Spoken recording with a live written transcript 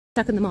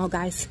Stuck in the mall,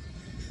 guys,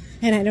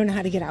 and I don't know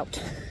how to get out.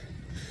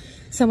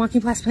 So I'm walking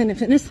past Planet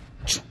Fitness.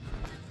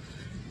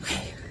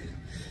 Okay.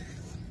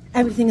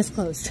 Everything is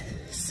closed.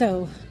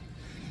 So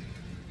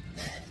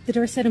the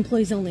door said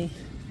employees only.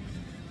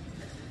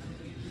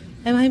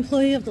 Am I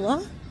employee of the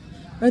law?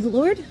 Or the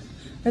Lord?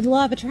 Or the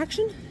law of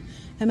attraction?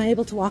 Am I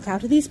able to walk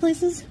out of these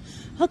places?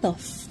 How the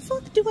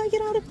fuck do I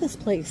get out of this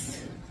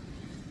place?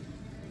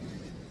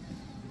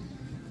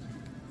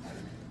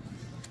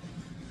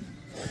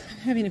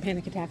 I'm having a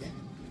panic attack.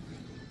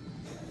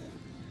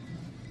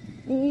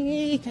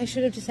 Eek, I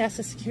should have just asked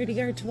the security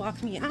guard to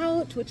walk me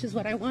out, which is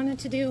what I wanted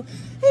to do.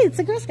 Hey, it's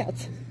the Girl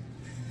Scouts.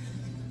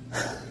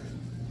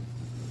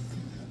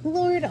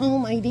 Lord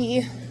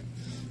Almighty,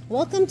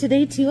 welcome to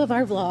day 2 of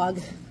our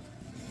vlog.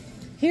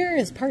 Here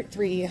is part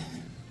 3.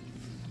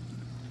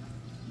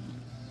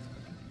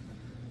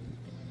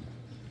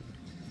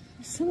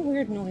 There's some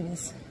weird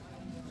noise.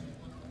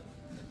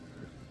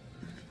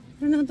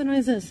 I don't know what the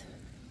noise is.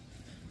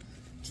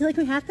 Do you like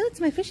my hat though? It's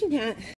my fishing hat.